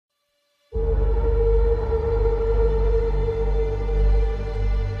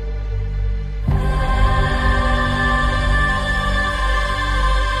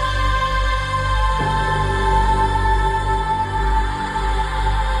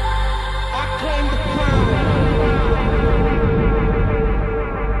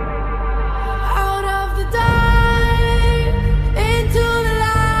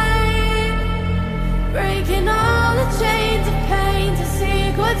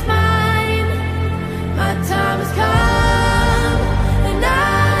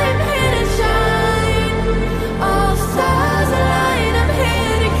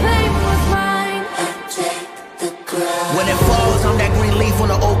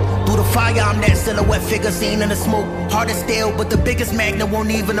fire, I'm that silhouette figure seen in the smoke. Hard as steel, but the biggest magnet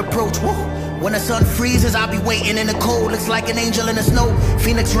won't even approach. Woo. When the sun freezes, I'll be waiting in the cold. Looks like an angel in the snow.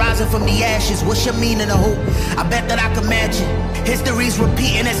 Phoenix rising from the ashes. What's your meaning of hope? I bet that I can match it. History's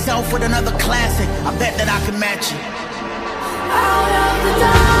repeating itself with another classic. I bet that I can match it. Out of the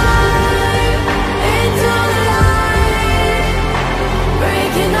dark, into the light,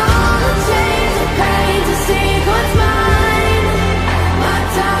 breaking all the chains of pain to seek what's mine. My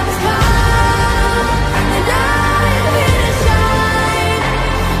time has come, and I'm here to shine.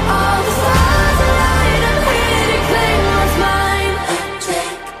 All the stars align, I'm here to claim what's mine and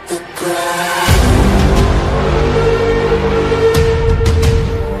take the crown.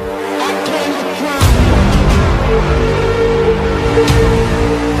 I claim the crown.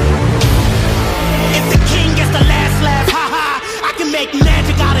 If the king gets the last laugh, haha, I can make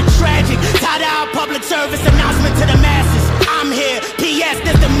magic out of tragic. Tied out public service announcement to the masses. I'm here, P.S.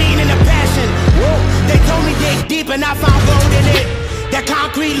 There's the meaning of passion. Woo. They told me dig deep and I found gold in it. That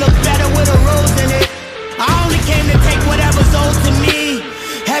concrete looked better with a rose in it. I only came to take whatever's owed to me.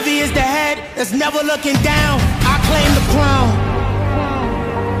 Heavy is the head that's never looking down. I claim the crown.